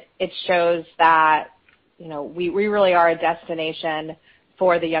that it shows that we really are a destination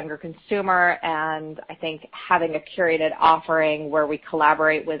for the younger consumer, and I think having a curated offering where we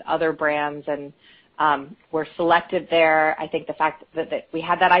collaborate with other brands and we're selected there. I think the fact that we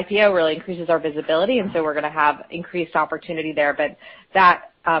had that IPO really increases our visibility, and so we're going to have increased opportunity there. But that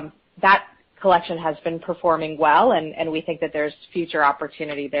collection has been performing well, and we think that there's future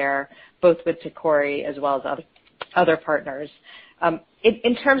opportunity there, both with Tacori as well as other partners.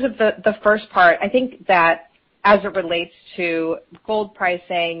 In terms of the first part, I think that as it relates to gold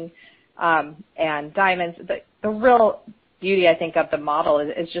pricing and diamonds, the real beauty, I think, of the model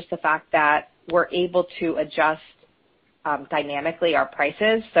is just the fact that we're able to adjust dynamically our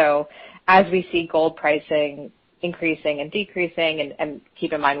prices. So as we see gold pricing increasing and decreasing, and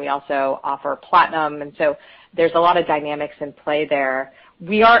keep in mind we also offer platinum, and so there's a lot of dynamics in play there.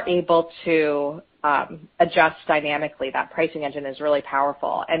 We are able to adjust dynamically. That pricing engine is really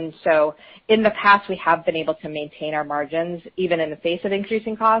powerful. And so in the past, we have been able to maintain our margins even in the face of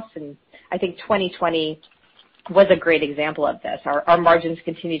increasing costs, and I think 2020 was a great example of this. Our margins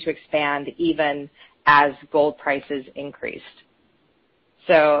continue to expand even as gold prices increased.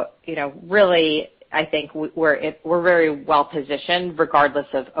 So, really, I think we're very well positioned regardless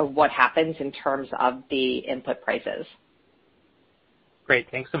of what happens in terms of the input prices. Great.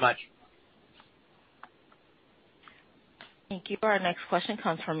 Thanks so much. Thank you. Our next question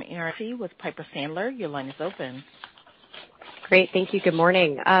comes from Erinn with Piper Sandler. Your line is open. Great. Thank you. Good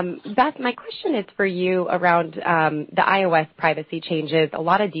morning. Beth, my question is for you around the iOS privacy changes. A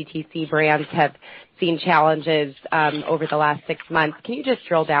lot of DTC brands have seen challenges over the last 6 months. Can you just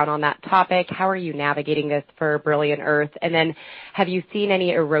drill down on that topic? How are you navigating this for Brilliant Earth? And then have you seen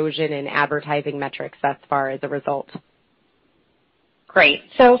any erosion in advertising metrics thus far as a result? Great.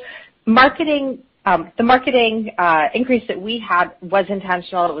 So the marketing increase that we had was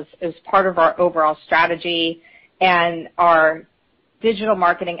intentional. It was part of our overall strategy, and our digital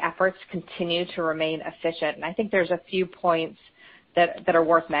marketing efforts continue to remain efficient. And I think there's a few points that are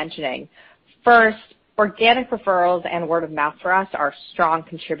worth mentioning. First, organic referrals and word of mouth for us are strong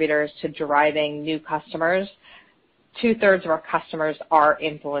contributors to driving new customers. 2/3 of our customers are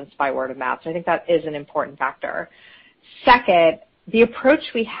influenced by word of mouth. So I think that is an important factor. Second, the approach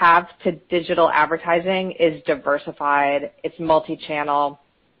we have to digital advertising is diversified, it's multi-channel,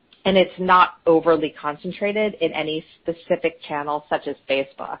 and it's not overly concentrated in any specific channel such as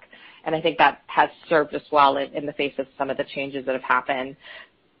Facebook. And I think that has served us well in the face of some of the changes that have happened.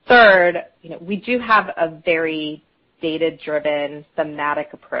 Third, we do have a very data-driven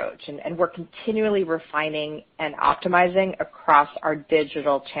thematic approach, and we're continually refining and optimizing across our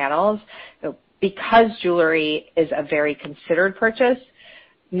digital channels. Because jewelry is a very considered purchase,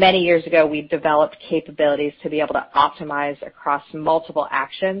 many years ago we developed capabilities to be able to optimize across multiple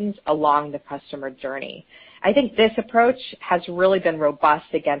actions along the customer journey. I think this approach has really been robust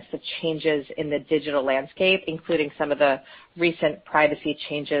against the changes in the digital landscape, including some of the recent privacy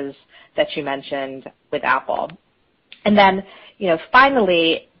changes that you mentioned with Apple. And then,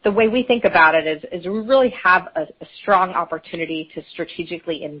 finally, the way we think about it is we really have a strong opportunity to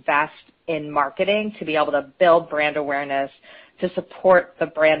strategically invest in marketing to be able to build brand awareness, to support the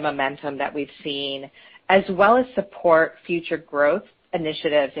brand momentum that we've seen, as well as support future growth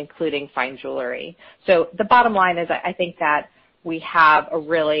initiatives, including fine jewelry. So the bottom line is I think that we have a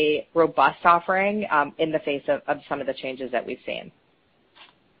really robust offering in the face of some of the changes that we've seen.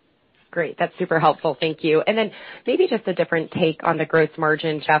 Great. That's super helpful. Thank you. And then maybe just a different take on the gross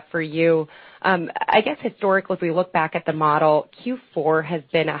margin, Jeff, for you. I guess historically, if we look back at the model, Q4 has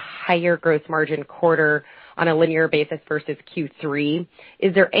been a higher gross margin quarter on a linear basis versus Q3.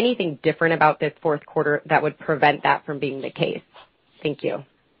 Is there anything different about this fourth quarter that would prevent that from being the case? Thank you.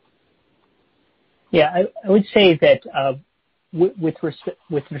 Yeah, I would say that with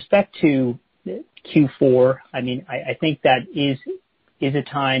respect to Q4, I mean, I think that is a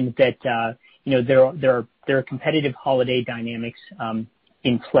time that there are competitive holiday dynamics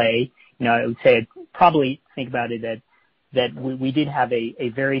in play. I would say I'd probably think about it that we did have a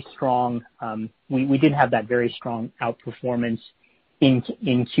very strong we did have that very strong outperformance in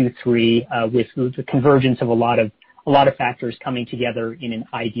Q3 with the convergence of a lot of factors coming together in an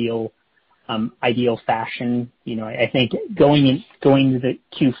ideal fashion. I think going to the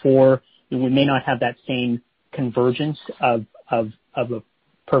Q4, we may not have that same convergence of a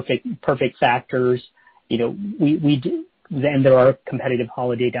perfect factors. We do, then there are competitive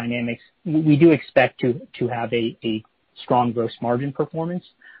holiday dynamics. We do expect to have a strong gross margin performance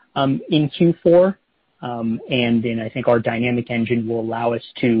in Q4, and then I think our dynamic engine will allow us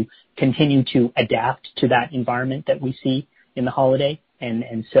to continue to adapt to that environment that we see in the holiday,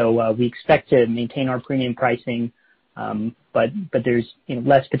 and so we expect to maintain our premium pricing, but there's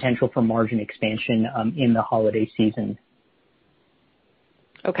less potential for margin expansion in the holiday season.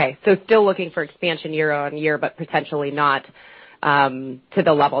 Okay, so still looking for expansion year on year, but potentially not to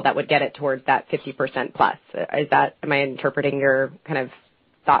the level that would get it towards that 50% plus. Am I interpreting your kind of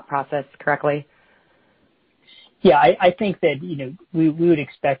thought process correctly? Yeah, I think that we would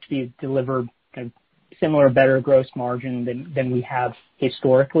expect to deliver kind of similar, better gross margin than we have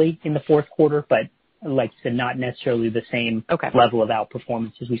historically in the fourth quarter, but like I said, not necessarily the same level of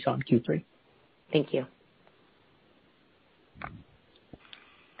outperformance as we saw in Q3. Thank you.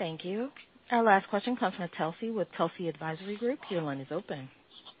 Thank you. Our last question comes from Telsey with Telsey Advisory Group. Your line is open.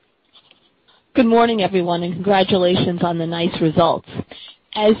 Good morning, everyone, and congratulations on the nice results.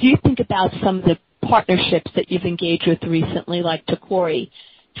 As you think about some of the partnerships that you've engaged with recently, like Tacori,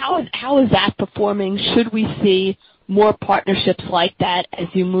 how is that performing? Should we see more partnerships like that as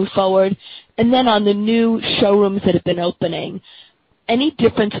you move forward? And then on the new showrooms that have been opening, any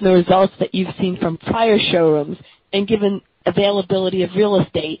difference in the results that you've seen from prior showrooms? And given availability of real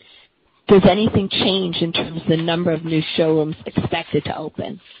estate, does anything change in terms of the number of new showrooms expected to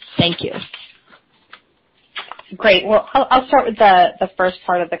open? Thank you. Great. Well, I'll start with the first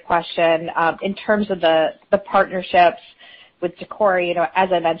part of the question. In terms of the partnerships with Tacori, as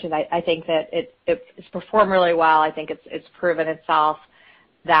I mentioned, I think that it's performed really well. I think it's proven itself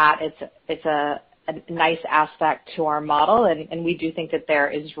that it's a nice aspect to our model, and we do think that there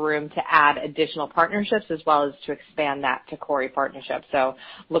is room to add additional partnerships as well as to expand that Tacori partnership. So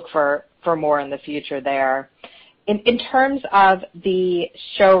look for more in the future there. In terms of the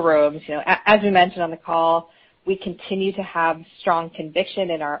showrooms, as we mentioned on the call, we continue to have strong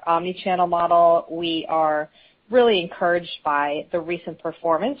conviction in our omni-channel model. We are really encouraged by the recent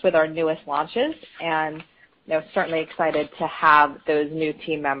performance with our newest launches, and certainly excited to have those new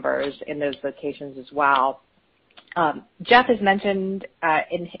team members in those locations as well. Jeff has mentioned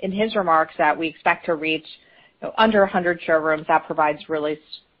in his remarks that we expect to reach under 100 showrooms. That provides really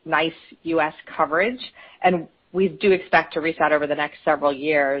nice U.S. coverage, and we do expect to reach that over the next several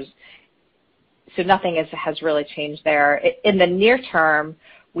years. So nothing has really changed there. In the near term,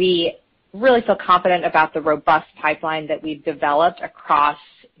 we really feel confident about the robust pipeline that we've developed across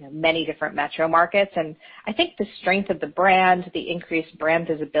many different metro markets. And I think the strength of the brand, the increased brand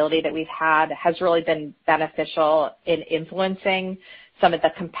visibility that we've had has really been beneficial in influencing some of the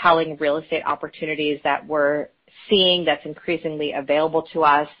compelling real estate opportunities that we're seeing that's increasingly available to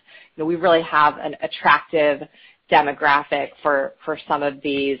us. We really have an attractive demographic for some of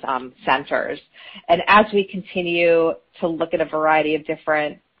these centers. And as we continue to look at a variety of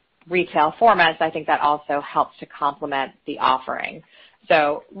different retail formats, I think that also helps to complement the offering.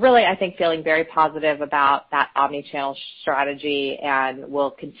 So really, I think feeling very positive about that omni-channel strategy, and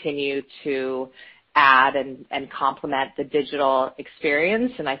we'll continue to add and complement the digital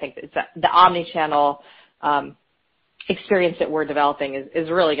experience. And I think it's the omni-channel experience that we're developing is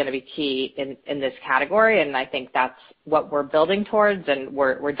really going to be key in this category, and I think that's what we're building towards, and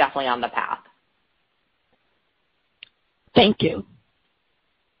we're definitely on the path. Thank you.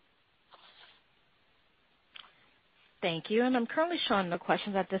 Thank you. And I'm currently showing no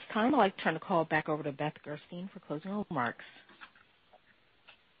questions at this time. I'd like to turn the call back over to Beth Gerstein for closing remarks.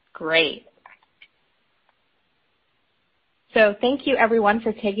 Great. So thank you everyone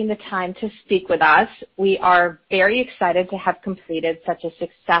for taking the time to speak with us. We are very excited to have completed such a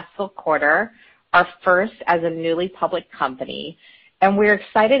successful quarter, our first as a newly public company. And we're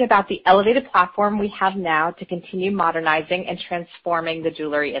excited about the elevated platform we have now to continue modernizing and transforming the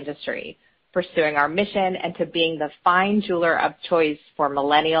jewelry industry, pursuing our mission and to being the fine jeweler of choice for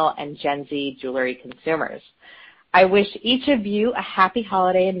millennial and Gen Z jewelry consumers. I wish each of you a happy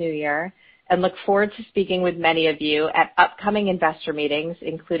holiday and new year, and look forward to speaking with many of you at upcoming investor meetings,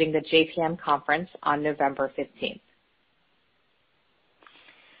 including the JPM conference on November 15th.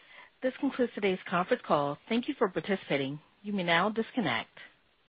 This concludes today's conference call. Thank you for participating. You may now disconnect.